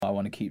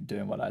want to keep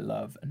doing what I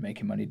love and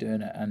making money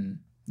doing it. And,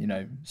 you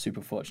know,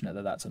 super fortunate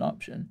that that's an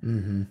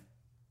option.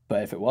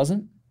 But if it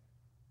wasn't,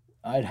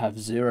 I'd have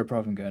zero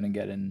problem going and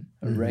getting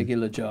a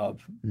regular job,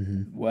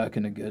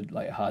 working a good,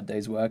 like, hard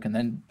day's work, and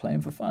then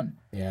playing for fun.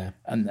 Yeah.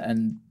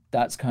 And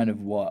that's kind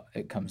of what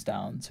it comes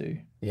down to.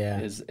 Yeah.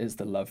 Is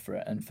the love for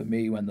it. And for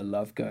me, when the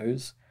love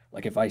goes,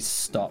 like, if I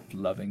stopped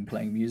loving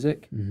playing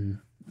music,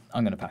 I'm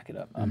gonna pack it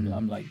up.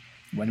 I'm like,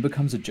 when it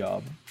becomes a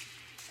job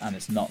and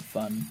it's not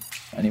fun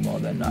anymore,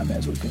 then I may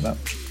as well give up.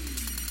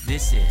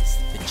 This is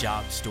the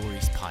Job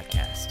Stories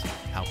Podcast,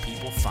 how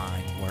people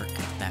find work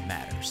that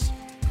matters.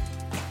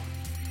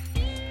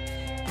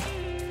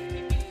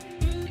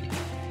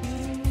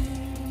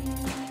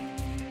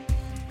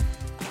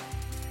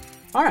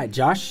 All right,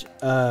 Josh.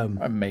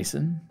 I'm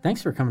Mason.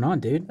 Thanks for coming on,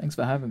 dude. Thanks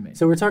for having me.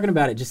 So we're talking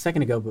about it just a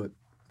second ago, but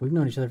we've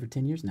known each other for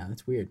 10 years now.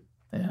 That's weird.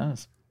 It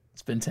has.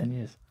 It's been 10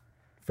 years.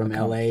 From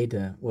LA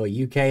to, well,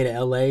 UK to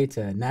LA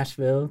to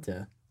Nashville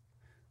to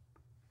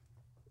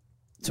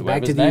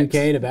back to the next.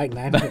 UK to back to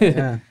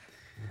Nashville.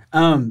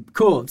 Yeah.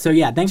 Cool. So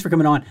yeah, thanks for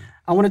coming on.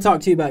 I want to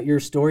talk to you about your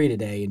story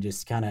today and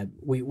just kind of,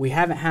 we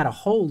haven't had a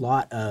whole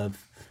lot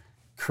of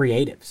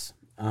creatives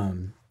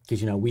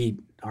because, you know,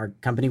 our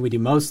company, we do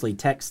mostly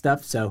tech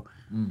stuff. So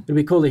it'd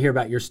be cool to hear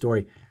about your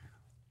story.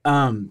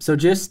 So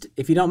just,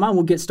 if you don't mind,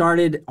 we'll get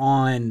started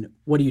on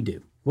what do you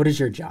do? What is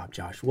your job,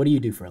 Josh? What do you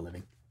do for a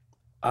living?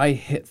 I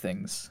hit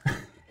things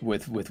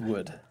with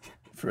wood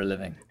for a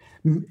living.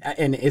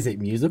 And is it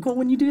musical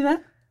when you do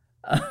that?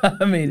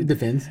 I mean, It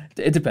depends.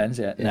 It depends.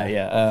 Yeah. Yeah. No,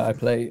 yeah. I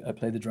play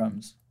the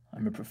drums.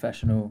 I'm a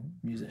professional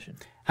musician.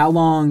 How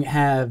long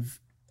have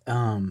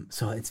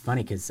so it's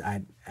funny because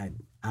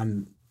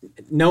I'm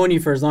knowing you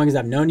for as long as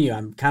I've known you,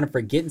 I'm kind of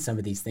forgetting some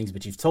of these things,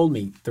 but you've told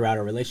me throughout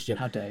our relationship.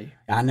 How dare you?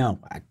 I know.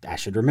 I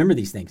should remember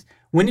these things.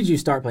 When did you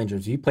start playing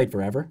drums? You played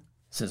forever?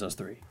 Since I was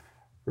 3.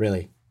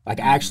 Really? Like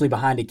actually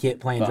behind a kit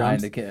playing Behind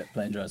drums? the kit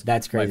playing drums.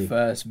 That's crazy. My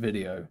first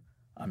video,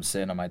 I'm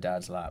sitting on my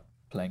dad's lap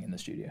playing in the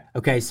studio.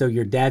 Okay, so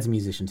your dad's a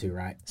musician too,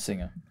 right?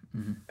 Singer.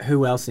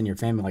 Who else in your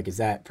family? Like, is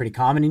that pretty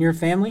common in your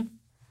family?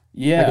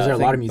 Yeah. Like, is there a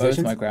I lot of think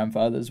musicians? Both my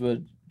grandfathers were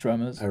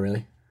drummers. Oh,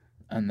 really?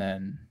 And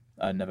then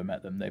I never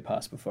met them. They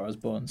passed before I was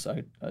born.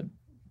 So I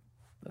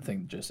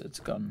think just it's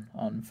gone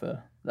on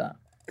for that.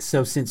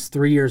 So since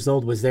 3 years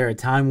old, was there a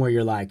time where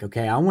you're like,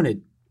 okay, I want to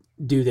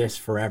do this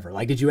forever?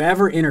 Like, did you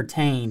ever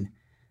entertain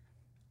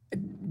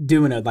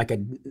doing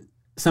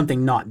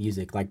something not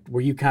music? Like,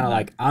 were you kind of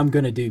like, I'm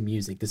going to do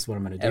music. This is what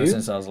I'm going to do? Ever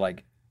since I was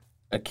like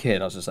a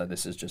kid, I was just like,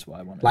 this is just what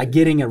I want to Like do.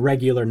 getting a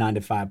regular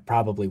 9-to-5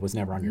 probably was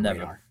never on your Never.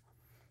 radar.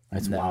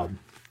 That's Never. wild.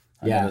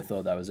 I Yeah. never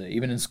thought that was it.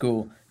 Even in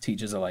school,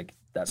 teachers are like,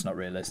 that's not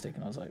realistic.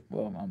 And I was like,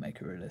 well, I'll make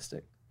it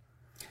realistic.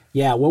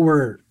 Yeah.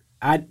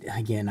 I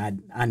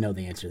know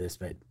the answer to this,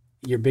 but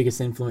your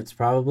biggest influence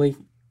probably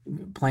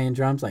playing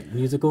drums, like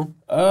musical?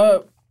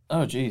 Oh,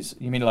 geez.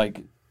 You mean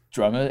like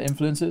drummer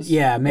influences?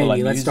 Yeah, Or maybe.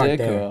 like Let's start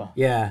music, there. or-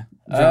 Yeah.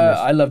 Drummers.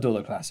 I loved all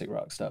the classic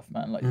rock stuff,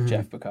 man. Like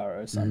Jeff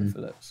Beccaro, Simon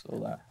Phillips, all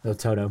that. El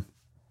Toto.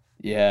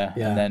 Yeah.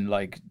 Yeah. And then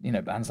like, you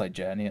know, bands like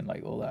Journey and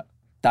like all that.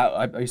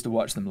 I used to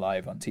watch them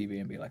live on TV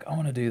and be like, I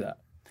want to do that.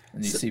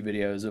 And you see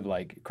videos of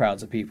like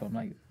crowds of people. I'm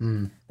like,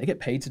 they get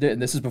paid to do it.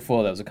 And this is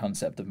before there was a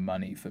concept of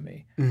money for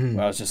me,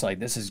 where I was just like,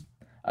 I just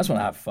want to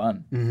have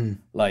fun.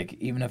 Like,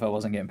 even if I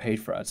wasn't getting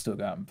paid for it, I'd still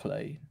go out and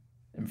play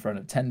in front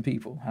of 10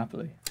 people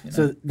happily. You know?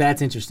 So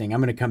that's interesting. I'm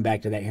going to come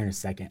back to that here in a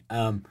second.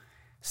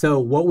 So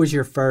what was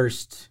your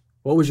first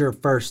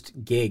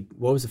gig?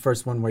 What was the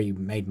first one where you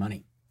made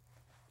money?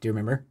 Do you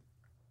remember?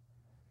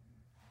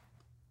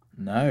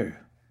 No.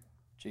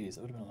 Jeez,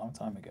 that would have been a long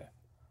time ago.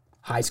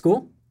 High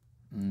school?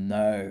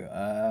 No.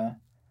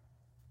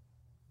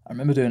 I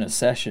remember doing a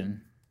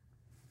session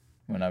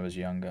when I was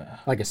younger.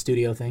 Like a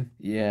studio thing?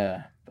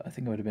 Yeah, but I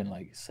think I would have been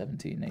like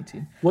 17,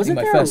 18. Wasn't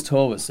I think there my a- first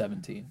tour was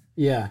 17.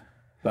 Yeah.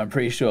 But I'm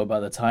pretty sure by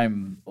the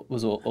time it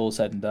was all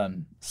said and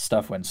done,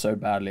 stuff went so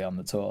badly on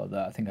the tour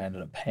that I think I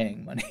ended up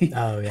paying money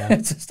Oh, yeah.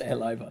 to stay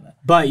alive on it.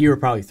 But you were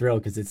probably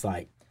thrilled because it's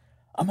like,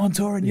 I'm on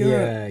tour in Europe.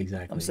 yeah,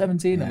 exactly. I'm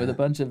 17 Yeah. and with a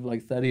bunch of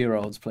like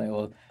 30-year-olds playing.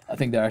 Well, I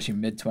think they're actually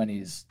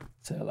mid-20s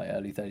to like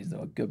early 30s. They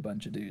were a good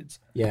bunch of dudes.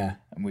 Yeah.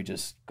 And we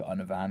just got on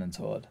a van and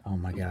toured. Oh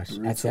my gosh.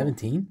 Brutal. At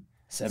 17?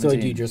 17. So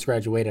did you just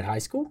graduated high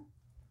school?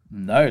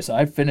 No, so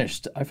I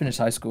finished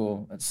high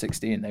school at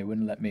 16. They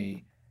wouldn't let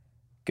me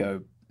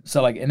go.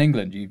 So like in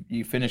England,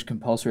 you finish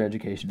compulsory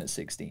education at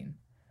 16.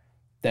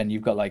 Then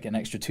you've got like an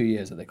extra 2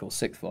 years that they call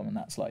sixth form, and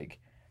that's like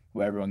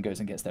where everyone goes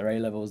and gets their A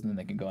levels, and then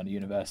they can go on to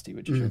university,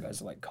 which usually goes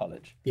to like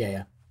college.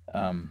 Yeah,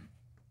 yeah.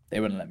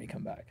 They wouldn't let me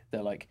come back.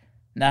 They're like,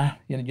 nah,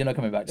 you're not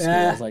coming back to school.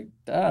 Ah. I was like,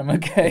 damn,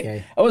 okay.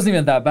 Okay. I wasn't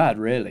even that bad,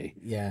 really.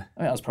 Yeah.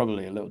 I mean, I was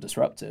probably a little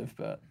disruptive,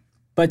 but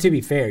But to be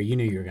fair, you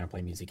knew you were going to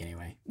play music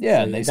anyway. yeah,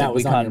 So and they that said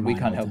was we on your can't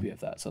mind all the help time. you with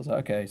that. So I was like,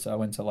 okay. So I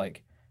went to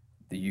like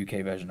the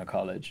UK version of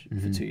college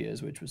Mm-hmm. for 2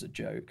 years, which was a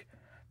joke.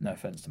 No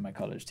offense to my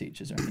college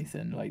teachers or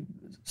anything. Like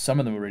some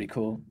of them were really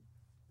cool,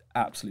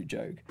 absolute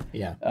joke.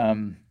 Yeah.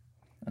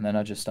 And then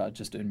I just started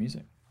just doing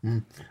music.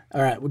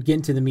 All right, we'll get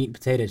into the meat and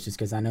potatoes just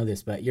because I know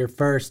this, but your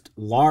first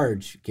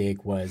large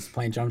gig was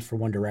playing drums for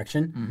One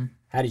Direction.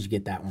 How did you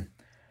get that one?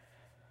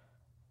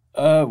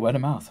 Word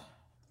of mouth.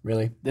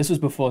 Really? This was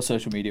before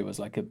social media was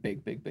like a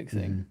big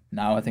thing.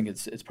 Now I think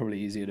it's probably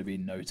easier to be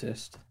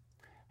noticed.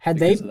 Had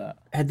because of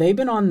that. they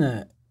been on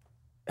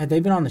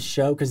the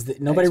show? Because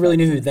nobody X really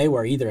knew Factor. who they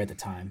were either at the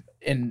time.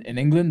 In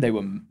England, they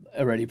were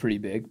already pretty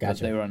big, but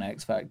Gotcha. they were on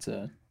X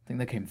Factor. I think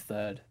they came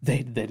third. They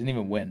didn't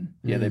even win.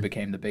 Yeah, they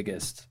became the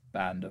biggest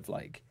band of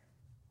like,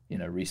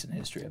 recent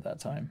history of that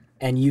time.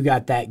 And you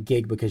got that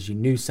gig because you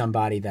knew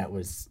somebody that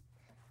was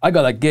I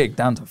got that gig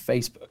down to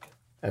Facebook.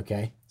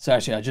 okay. So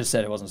actually, I just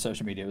said it wasn't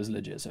social media. It was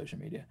legit social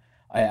media.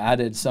 I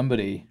added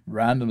somebody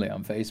randomly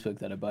on Facebook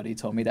that a buddy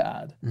told me to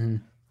add.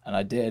 And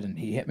I did. And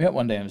he hit me up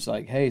one day and was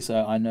like, hey,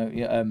 so I know,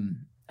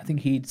 I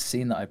think he'd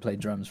seen that I played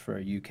drums for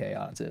a UK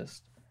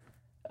artist,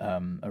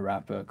 a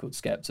rapper called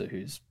Skepta,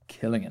 who's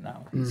killing it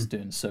now. He's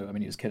doing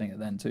he was killing it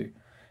then too.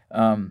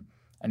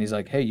 And he's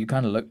like, hey, you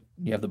kind of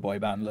you have the boy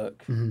band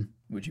look.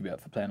 Would you be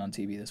up for playing on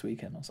TV this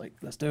weekend? I was like,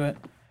 let's do it.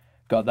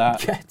 Got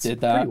that, It's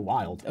did that. pretty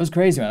wild. It was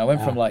crazy, man. I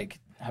went from like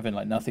having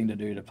like nothing to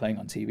do to playing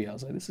on TV. I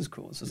was like, this is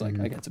cool. This is like,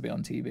 I get to be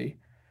on TV.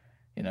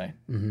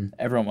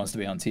 Everyone wants to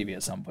be on TV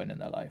at some point in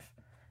their life.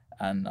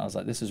 And I was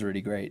like, this is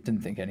really great.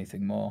 Didn't think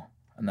anything more.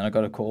 And then I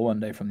got a call one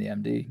day from the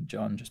MD,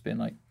 John, just being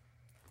like,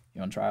 you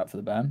want to try out for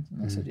the band?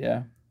 And I said, yeah.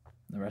 And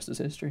the rest is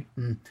history.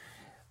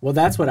 Well,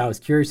 that's what I was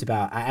curious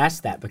about. I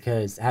asked that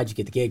because how'd you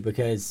get the gig?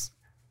 Because,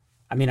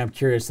 I'm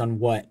curious on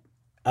what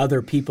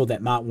other people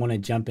that might want to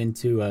jump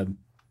into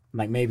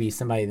like maybe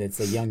somebody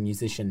that's a young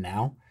musician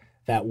now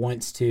that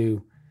wants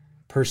to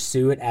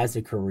pursue it as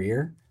a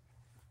career.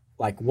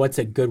 Like, what's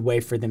a good way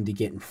for them to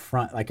get in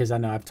front? Like, because I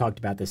know I've talked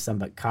about this some,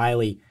 but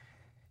Kylie,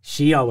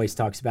 she always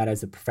talks about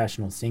as a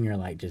professional singer,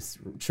 like just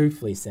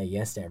truthfully say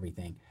yes to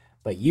everything.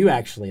 But you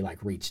actually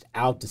like reached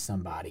out to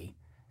somebody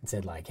and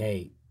said like,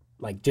 hey,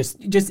 like just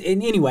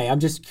in any way, I'm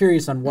just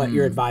curious on what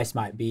your advice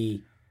might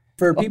be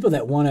for people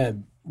that want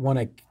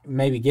to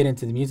maybe get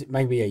into the music,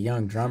 maybe a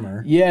young drummer,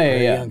 or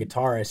a young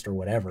guitarist or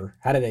whatever.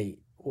 How do they?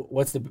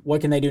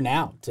 What can they do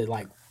now to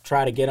like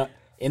try to get up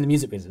in the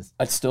music business?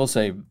 I'd still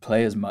say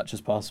play as much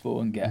as possible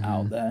and get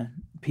out there.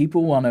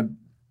 People want to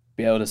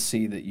be able to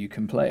see that you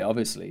can play,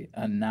 obviously.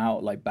 And now,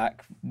 like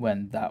back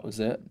when that was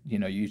it,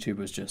 YouTube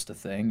was just a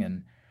thing,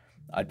 and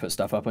I'd put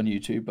stuff up on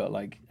YouTube. But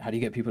like, how do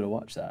you get people to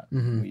watch that?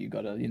 Well, you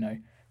got to,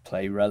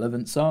 play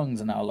relevant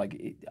songs. And now,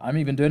 like, I'm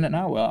even doing it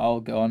now where I'll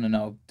go on and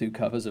I'll do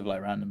covers of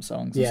like random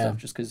songs and stuff,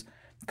 just because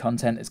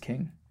content is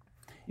king.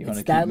 You want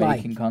to keep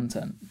making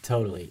content.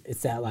 Totally.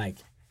 It's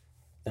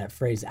that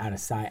phrase out of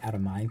sight, out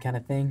of mind kind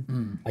of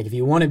thing. Like if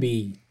you want to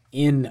be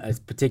in a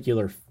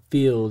particular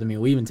field,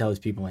 we even tell these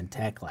people in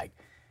tech, like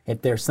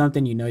if there's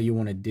something you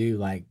want to do,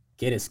 like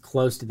get as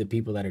close to the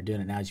people that are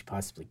doing it now as you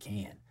possibly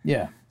can.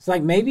 Yeah. It's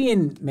like maybe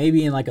in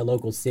like a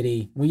local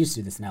city, we used to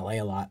do this in LA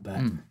a lot, but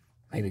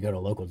maybe go to a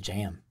local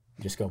jam,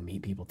 just go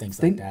meet people,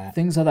 things like that.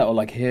 Things like that, or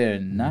like here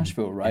in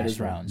Nashville, writers'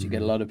 rounds, you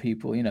get a lot of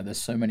people,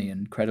 there's so many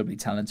incredibly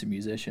talented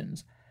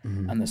musicians.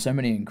 And there's so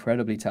many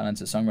incredibly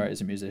talented songwriters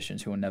and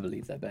musicians who will never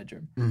leave their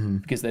bedroom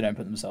because they don't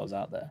put themselves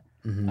out there.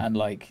 And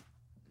like,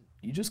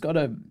 you just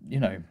gotta,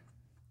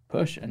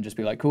 push and just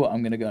be like, cool,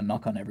 I'm gonna go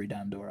knock on every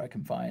damn door I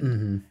can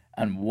find,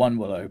 and one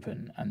will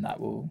open, and that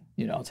will,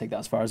 I'll take that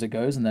as far as it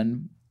goes, and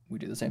then we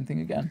do the same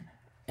thing again.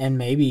 And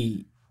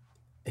maybe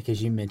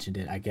because you mentioned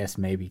it, I guess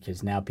maybe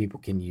because now people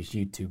can use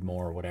YouTube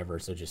more or whatever,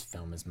 so just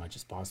film as much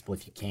as possible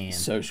if you can.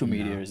 Social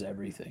media is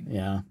everything.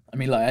 Yeah.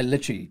 Like I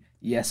literally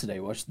yesterday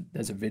watched,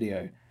 there's a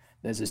video,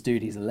 there's this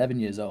dude, he's 11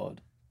 years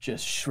old,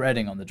 just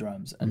shredding on the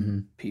drums,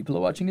 and people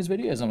are watching his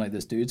videos. I'm like,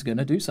 this dude's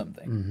gonna do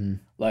something.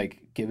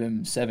 Like, give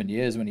him 7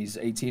 years when he's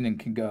 18 and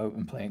can go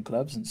and play in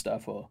clubs and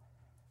stuff, or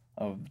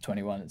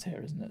 21, it's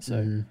here, isn't it?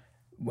 So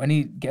when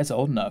he gets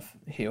old enough,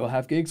 he'll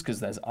have gigs because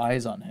there's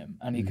eyes on him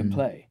and he can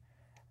play.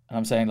 And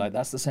I'm saying, like,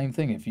 that's the same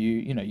thing. If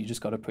you just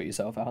got to put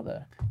yourself out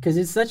there. Because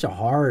it's such a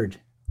hard,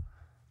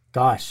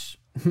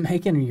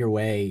 making your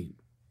way,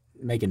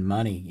 making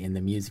money in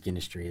the music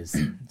industry is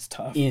it's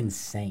tough.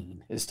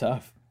 Insane. It's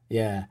tough.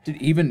 Yeah.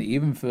 Dude,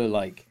 even for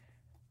like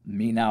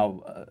me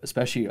now,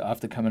 especially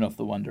after coming off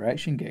the One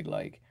Direction gig,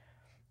 like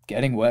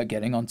getting work,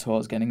 getting on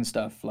tours, getting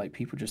stuff, like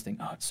people just think,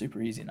 oh, it's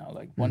super easy now.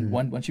 Like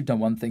once you've done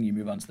one thing, you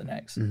move on to the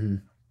next.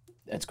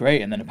 It's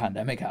great. And then a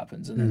pandemic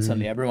happens, and then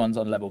suddenly everyone's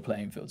on level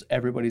playing fields.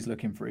 Everybody's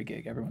looking for a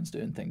gig. Everyone's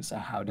doing things. So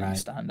how do you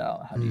stand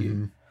out?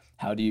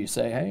 How do you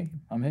say, hey,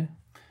 I'm here?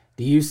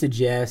 Do you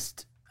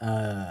suggest,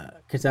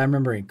 because I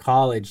remember in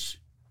college,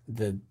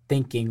 the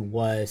thinking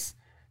was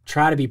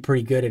try to be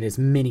pretty good at as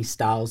many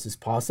styles as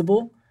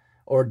possible,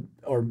 or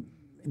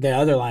the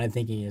other line of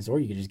thinking is, or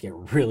you could just get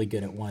really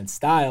good at one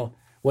style.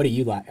 What do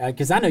you like?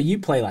 Because I know you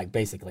play like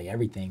basically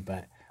everything,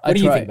 but what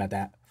do you think about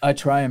that?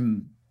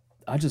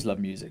 I just love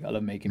music. I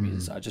love making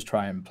music. So I just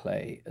try and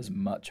play as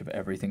much of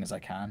everything as I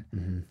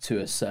can to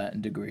a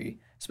certain degree,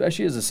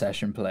 especially as a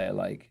session player.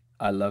 Like,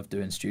 I love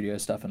doing studio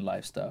stuff and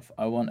live stuff.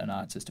 I want an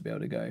artist to be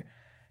able to go,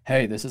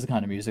 hey, this is the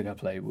kind of music I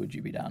play. Would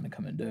you be down to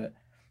come and do it?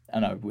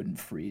 and I wouldn't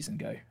freeze and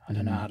go, I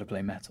don't know how to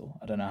play metal.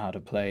 I don't know how to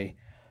play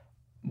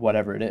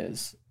whatever it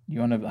is. You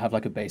want to have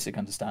like a basic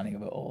understanding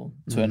of it all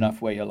to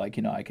enough where you're like,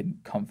 you know, I can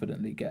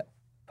confidently get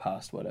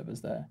past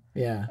whatever's there.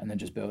 Yeah. And then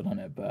just build on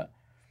it. But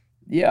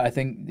yeah, I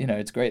think, you know,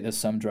 it's great. There's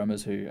some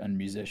drummers and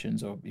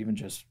musicians or even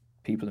just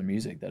people in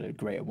music that are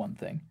great at one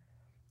thing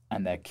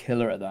and they're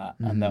killer at that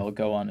and they'll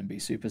go on and be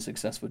super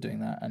successful doing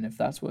that. And if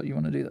that's what you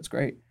want to do, that's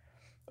great.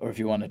 Or if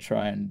you want to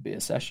try and be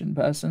a session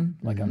person,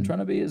 like I'm trying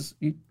to be,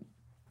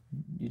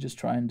 you just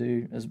try and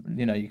do, as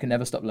you know, you can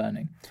never stop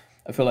learning.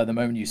 I feel like the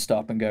moment you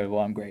stop and go,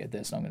 well, I'm great at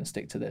this and I'm going to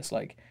stick to this,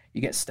 like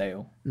you get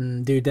stale.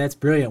 Dude, that's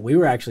brilliant. We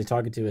were actually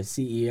talking to a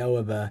CEO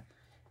of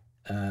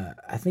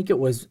I think it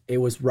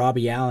was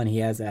Robbie Allen. He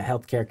has a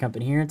healthcare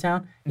company here in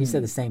town. He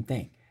said the same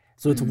thing.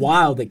 So it's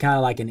wild that kind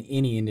of like in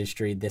any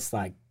industry, this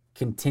like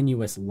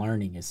continuous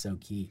learning is so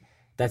key.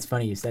 That's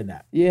funny you said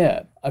that.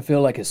 Yeah. I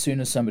feel like as soon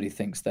as somebody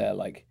thinks they're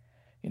like,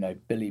 you know,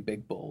 Billy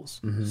Big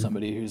Balls,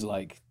 somebody who's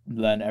like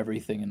learn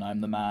everything and I'm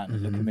the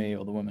man, look at me,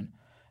 or the woman.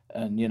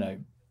 And, you know,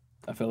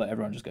 I feel like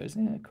everyone just goes,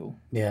 yeah, cool.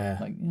 Yeah.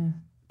 Like, yeah.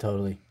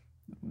 Totally.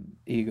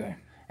 Ego.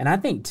 And I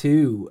think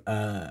too,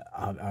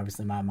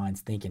 obviously my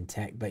mind's thinking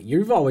tech, but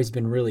you've always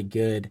been really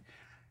good.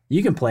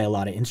 You can play a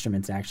lot of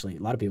instruments, actually. A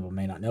lot of people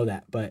may not know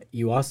that, but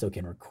you also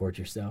can record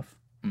yourself.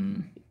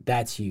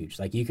 That's huge.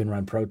 Like you can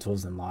run Pro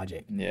Tools and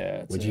Logic.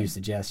 Yeah. Would you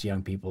suggest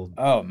young people?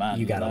 Oh man,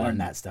 you got to learn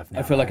that stuff now.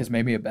 I feel like it's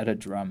made me a better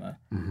drummer.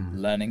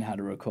 Learning how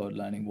to record,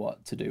 learning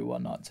what to do,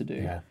 what not to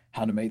do,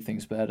 how to make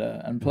things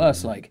better, and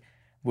plus, like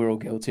we're all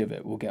guilty of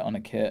it. We'll get on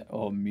a kit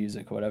or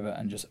music or whatever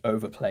and just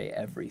overplay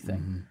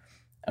everything,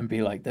 and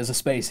be like, "There's a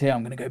space here.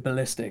 I'm gonna go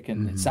ballistic,"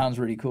 and it sounds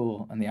really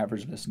cool, and the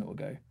average listener will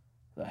go,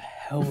 "The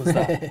hell was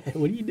that?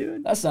 What are you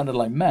doing? That sounded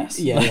like mess.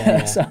 Yeah.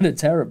 That sounded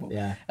terrible."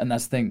 Yeah. And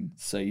that's the thing.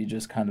 So you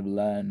just kind of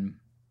learn.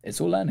 It's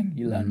all learning.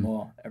 You learn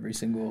more every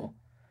single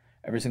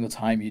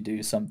time you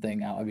do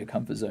something out of your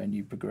comfort zone.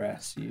 You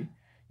progress.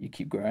 You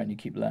keep growing. You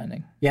keep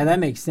learning. Yeah, that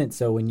makes sense.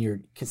 So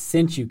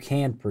since you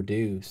can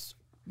produce,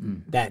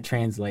 that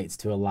translates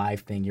to a live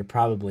thing. You're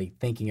probably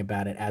thinking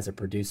about it as a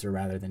producer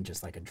rather than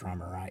just like a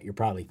drummer, right? You're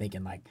probably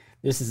thinking like,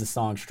 this is a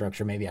song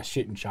structure. Maybe I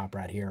shouldn't chop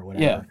right here or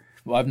whatever. Yeah.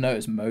 Well, I've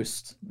noticed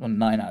on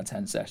 9 out of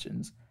 10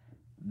 sessions,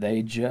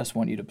 they just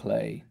want you to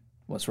play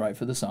what's right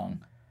for the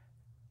song.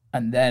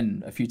 And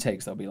then a few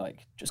takes, they'll be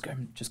like, just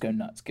go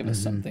nuts. Give us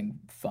something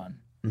fun.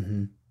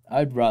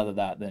 I'd rather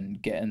that than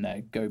get in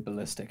there, go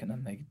ballistic, and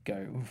then they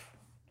go, oof,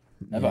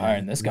 never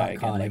hiring this guy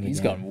again. Like he's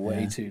gone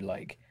way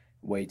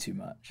too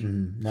much.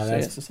 No, so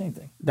it's the same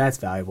thing. That's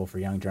valuable for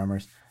young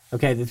drummers.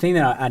 Okay, the thing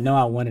that I know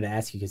I wanted to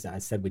ask you, because I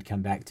said we'd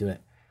come back to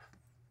it,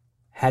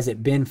 has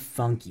it been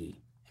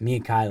funky? Me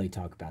and Kylie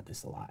talk about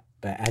this a lot,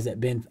 but has it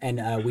been,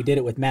 and we did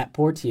it with Matt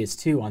Porteous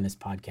too on this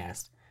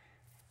podcast,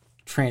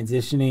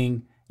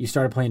 transitioning. You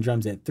started playing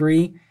drums at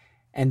 3,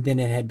 and then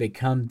it had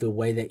become the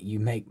way that you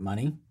make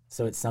money.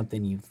 So it's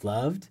something you've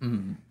loved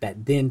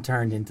that then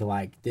turned into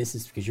like, this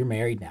is because you're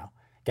married now,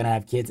 gonna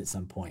have kids at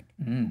some point.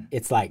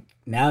 It's like,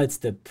 now it's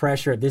the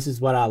pressure of this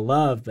is what I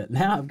love, but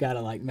now I've got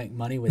to like make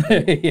money with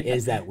it. Yeah.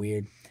 Is that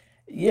weird?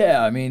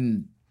 Yeah, I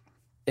mean,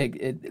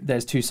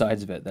 there's two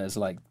sides of it. There's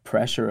like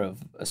pressure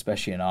of,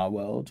 especially in our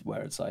world,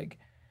 where it's like,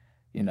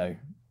 you know,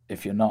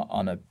 if you're not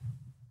on a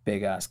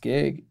big ass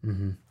gig,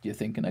 you're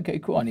thinking, okay,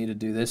 cool, I need to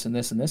do this and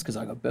this and this because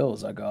I got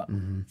bills, I got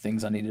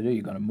things I need to do,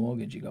 you got a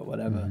mortgage, you got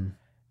whatever,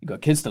 you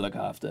got kids to look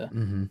after.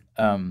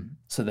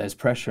 So there's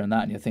pressure in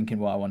that, and you're thinking,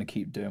 well, I want to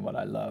keep doing what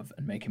I love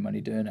and making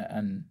money doing it,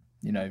 and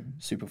you know,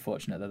 super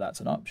fortunate that that's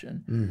an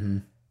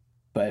option.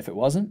 But if it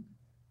wasn't,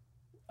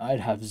 I'd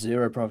have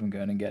zero problem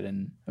going and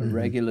getting a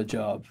regular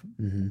job,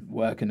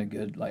 working a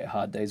good like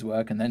hard day's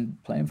work, and then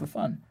playing for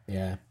fun.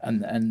 Yeah.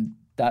 And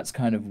that's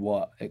kind of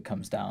what it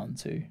comes down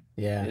to.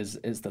 Yeah.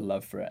 Is the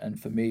love for it. And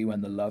for me,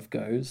 when the love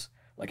goes,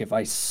 like if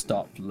I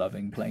stop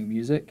loving playing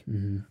music,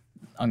 I'm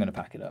gonna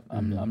pack it up.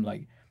 I'm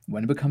like,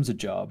 when it becomes a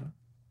job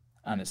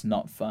and it's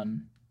not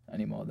fun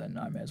anymore, then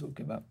I may as well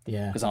give up.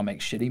 Yeah. Because I'll make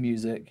shitty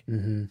music.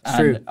 And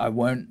true. I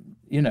won't,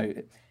 you know,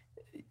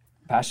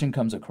 passion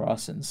comes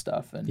across and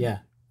stuff. And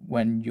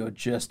when you're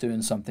just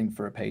doing something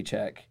for a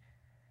paycheck,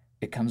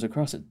 it comes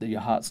across it.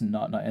 Your heart's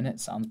not in it.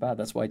 Sounds bad.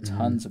 That's why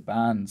tons of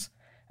bands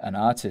and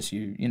artists,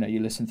 you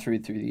listen through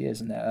the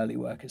years, and their early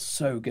work is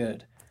so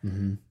good.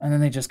 And then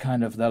they just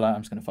kind of, they're like,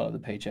 I'm just going to follow the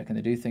paycheck, and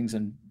they do things,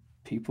 and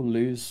people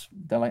lose.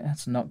 They're like,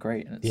 that's not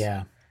great.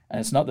 And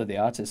it's not that the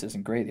artist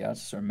isn't great. The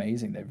artists are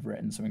amazing. They've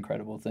written some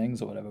incredible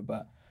things or whatever,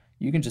 but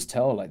you can just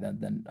tell like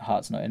then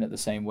heart's not in it the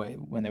same way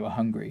when they were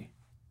hungry.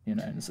 You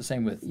know, and it's the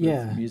same with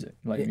music,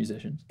 like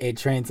musicians. It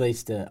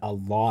translates to a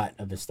lot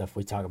of the stuff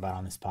we talk about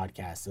on this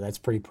podcast. So that's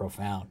pretty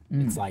profound.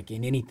 It's like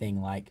in anything,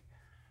 like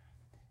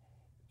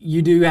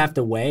you do have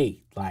to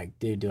weigh, like,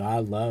 dude, do I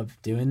love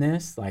doing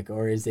this? Like,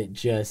 or is it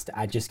just,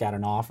 I just got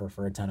an offer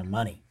for a ton of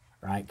money,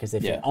 right? Because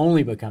if it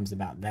only becomes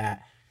about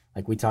that,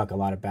 like we talk a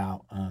lot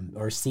about,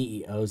 or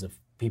CEOs of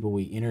people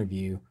we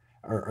interview,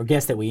 or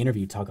guests that we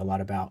interview talk a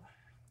lot about,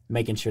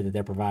 making sure that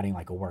they're providing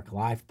like a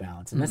work-life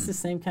balance. And that's the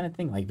same kind of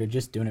thing. Like if you're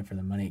just doing it for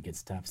the money, it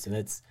gets tough. So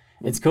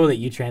it's cool that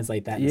you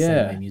translate that in the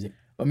same way music.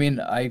 I mean,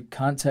 I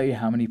can't tell you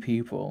how many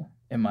people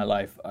in my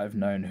life I've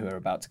known who are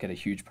about to get a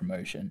huge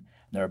promotion.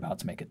 They're about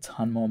to make a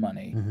ton more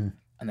money,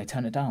 and they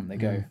turn it down. They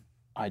go,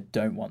 I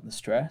don't want the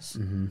stress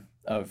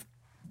of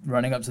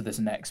running up to this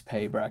next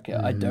pay bracket.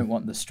 I don't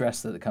want the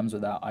stress that comes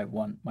with that. I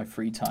want my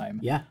free time.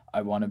 Yeah.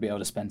 I want to be able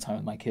to spend time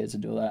with my kids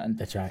and do all that. And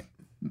That's right.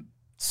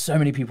 so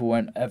many people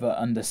won't ever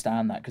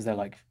understand that because they're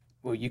like,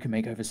 well, you can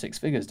make over 6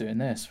 figures doing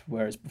this.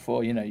 Whereas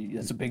before, you know,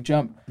 it's a big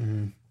jump.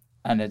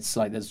 And it's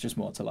like, there's just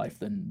more to life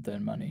than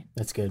money.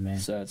 That's good, man.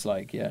 So it's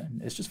like,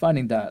 it's just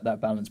finding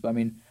that balance. But I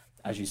mean,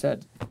 as you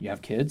said, you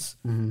have kids.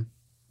 Are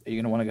you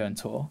going to want to go and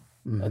tour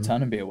a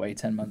ton and be away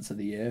 10 months of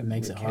the year? It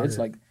makes with it kids?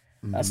 harder. Like,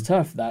 that's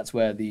tough. That's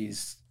where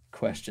these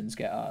questions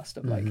get asked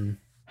of like,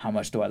 how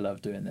much do I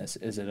love doing this?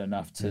 Is it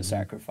enough to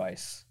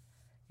sacrifice,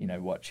 you know,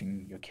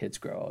 watching your kids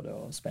grow older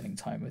or spending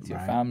time with your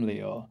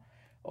family or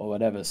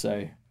whatever?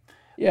 So,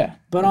 yeah,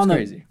 but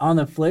crazy. On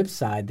the flip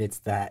side, it's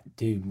that,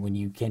 dude, when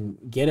you can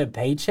get a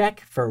paycheck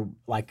for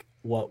like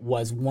what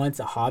was once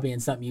a hobby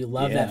and something you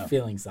love, that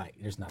feeling's like,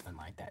 there's nothing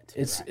like that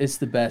too, it's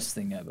the best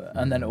thing ever.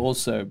 And then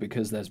also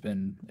because there's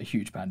been a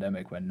huge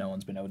pandemic when no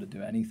one's been able to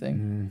do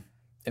anything,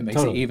 it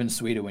makes it even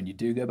sweeter when you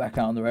do go back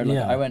out on the road. Like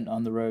I went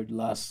on the road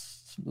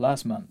last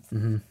month.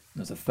 It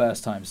was the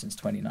first time since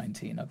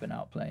 2019 I've been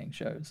out playing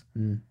shows.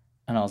 And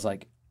I was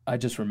like, I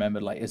just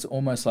remembered, like, it's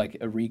almost like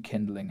a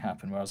rekindling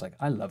happened where I was like,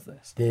 I love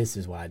this. This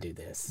is why I do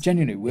this.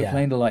 Genuinely, we're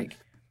playing to like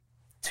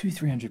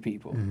 200-300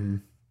 people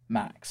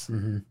max.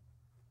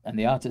 And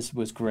the artist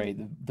was great.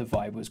 The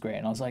vibe was great.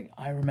 And I was like,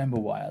 I remember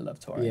why I love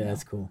touring. Yeah, now.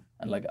 that's cool.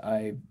 And like,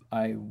 I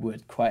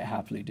would quite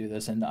happly do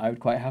this. And I would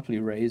quite happily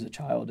raise a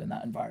child in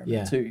that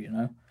environment too, you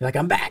know? You're like,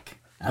 I'm back.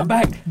 I'm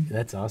back.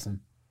 That's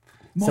awesome.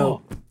 More.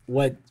 So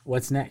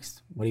what's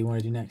next? What do you want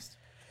to do next?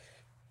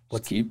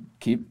 Let's keep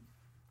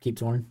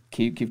touring.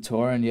 Keep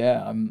touring.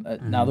 Yeah.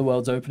 Now the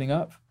world's opening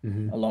up.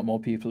 A lot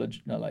more people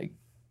are like,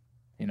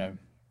 you know,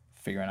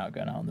 figuring out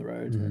going out on the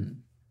road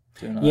and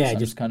doing all that. So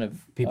just kind of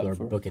people are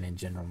booking in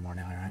general more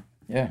now, right?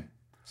 Yeah.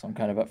 So I'm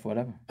kind of up for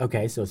whatever.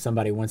 Okay, so if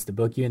somebody wants to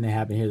book you and they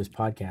happen to hear this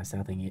podcast,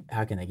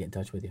 how can they get in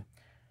touch with you?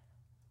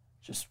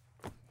 Just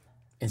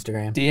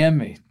Instagram, DM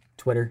me.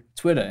 Twitter,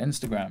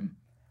 Instagram.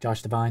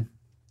 Josh Devine.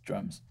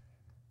 Drums.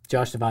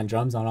 Josh Devine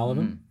drums on all of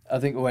them? I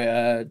think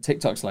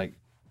TikTok's like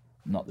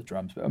not the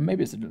drums, but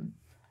maybe it's the.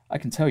 I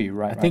can tell you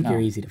right now. I think you're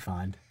easy to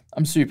find.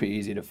 I'm super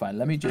easy to find.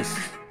 Let me just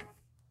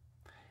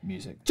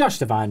music. Josh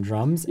Devine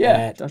drums.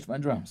 Yeah, Josh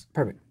Devine drums.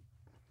 Perfect.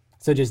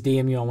 So just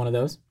DM you on one of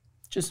those.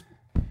 Just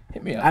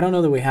hit me up. I don't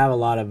know that we have a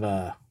lot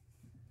of.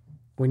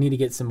 We need to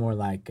get some more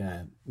like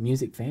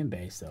music fan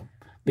base though.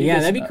 But yeah,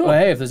 that'd be cool.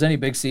 Hey, if there's any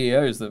big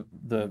CEOs that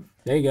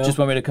there you go. just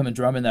want me to come and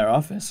drum in their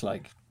office,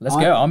 like let's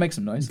go. I'll make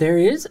some noise.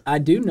 I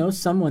do know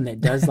someone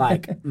that does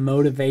like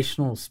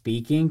motivational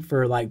speaking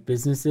for like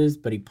businesses,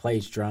 but he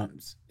plays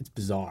drums. It's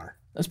bizarre.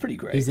 That's pretty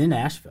great. He's in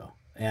Nashville.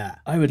 Yeah.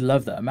 I would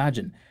love that.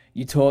 Imagine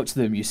you talk to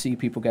them, you see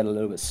people get a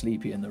little bit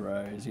sleepy in the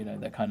rows, you know,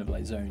 they're kind of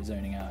like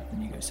zoning out,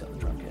 and you go sit on the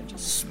drum kit and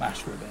just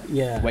smash for a bit.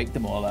 Yeah. Wake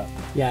them all up.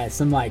 Yeah,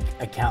 some like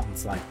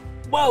accountantant's like,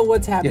 whoa,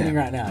 what's happening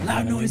right now?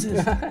 Loud noises.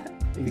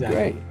 Exactly.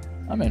 Great.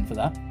 I'm in for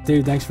that.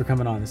 Dude, thanks for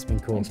coming on. This has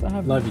been cool. Thanks for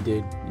having me. Love you,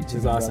 dude. You too, This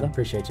is awesome. brother.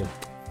 Appreciate you.